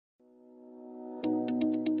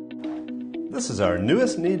This is our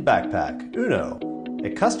newest Need backpack, Uno, a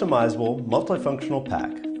customizable multifunctional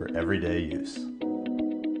pack for everyday use.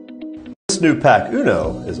 This new pack,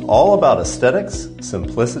 Uno, is all about aesthetics,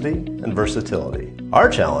 simplicity, and versatility. Our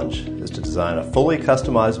challenge is to design a fully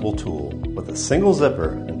customizable tool with a single zipper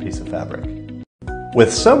and piece of fabric.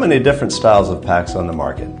 With so many different styles of packs on the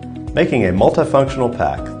market, making a multifunctional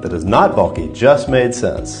pack that is not bulky just made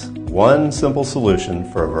sense. One simple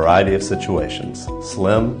solution for a variety of situations: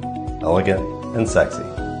 slim, elegant, and sexy.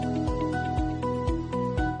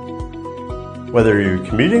 Whether you're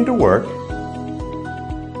commuting to work,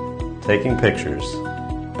 taking pictures,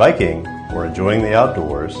 biking, or enjoying the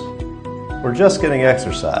outdoors, or just getting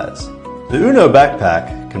exercise, the Uno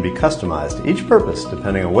backpack can be customized to each purpose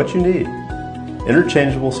depending on what you need.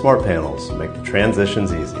 Interchangeable smart panels make the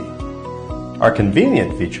transitions easy. Our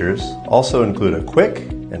convenient features also include a quick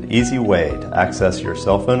and easy way to access your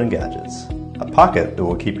cell phone and gadgets, a pocket that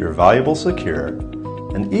will keep your valuables secure,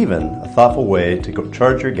 and even a thoughtful way to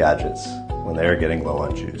charge your gadgets when they are getting low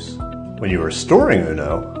on juice. When you are storing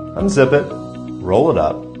Uno, unzip it, roll it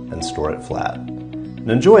up, and store it flat.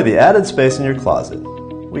 And enjoy the added space in your closet.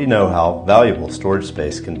 We know how valuable storage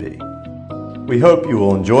space can be. We hope you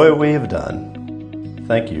will enjoy what we have done.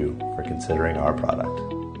 Thank you for considering our product.